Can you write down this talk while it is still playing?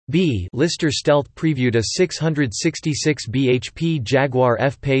Lister Stealth previewed a 666 bhp Jaguar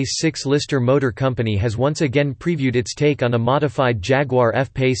F-Pace 6. Lister Motor Company has once again previewed its take on a modified Jaguar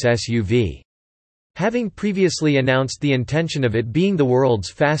F-Pace SUV. Having previously announced the intention of it being the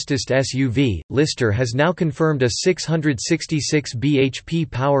world's fastest SUV, Lister has now confirmed a 666 bhp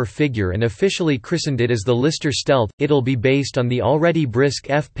power figure and officially christened it as the Lister Stealth. It'll be based on the already brisk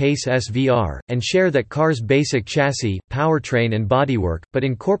F-Pace SVR, and share that car's basic chassis, powertrain and bodywork, but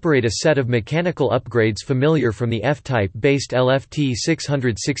incorporate a set of mechanical upgrades familiar from the F-Type based LFT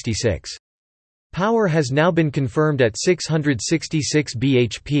 666. Power has now been confirmed at 666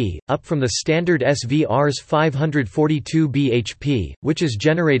 bhp, up from the standard SVR's 542 bhp, which is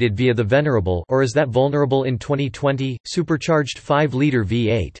generated via the venerable or is that vulnerable in 2020, supercharged 5-liter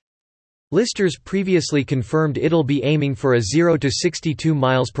V8. Lister's previously confirmed it'll be aiming for a 0 to 62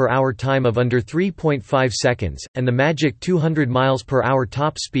 mph time of under 3.5 seconds, and the magic 200 mph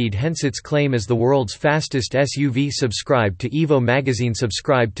top speed, hence its claim as the world's fastest SUV. Subscribe to Evo magazine.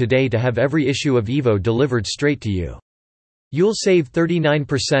 Subscribe today to have every issue of Evo delivered straight to you. You'll save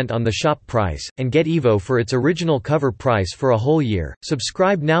 39% on the shop price, and get Evo for its original cover price for a whole year.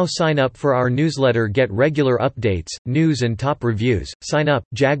 Subscribe now. Sign up for our newsletter. Get regular updates, news and top reviews. Sign up.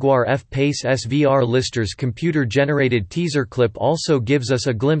 Jaguar F-Pace SVR. Lister's computer-generated teaser clip also gives us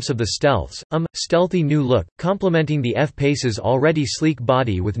a glimpse of the Stealth's stealthy new look, complementing the F-Pace's already sleek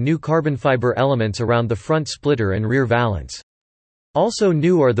body with new carbon fiber elements around the front splitter and rear valance. Also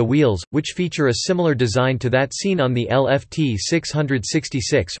new are the wheels, which feature a similar design to that seen on the LFT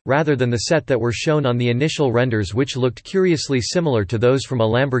 666, rather than the set that were shown on the initial renders, which looked curiously similar to those from a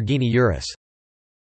Lamborghini Urus.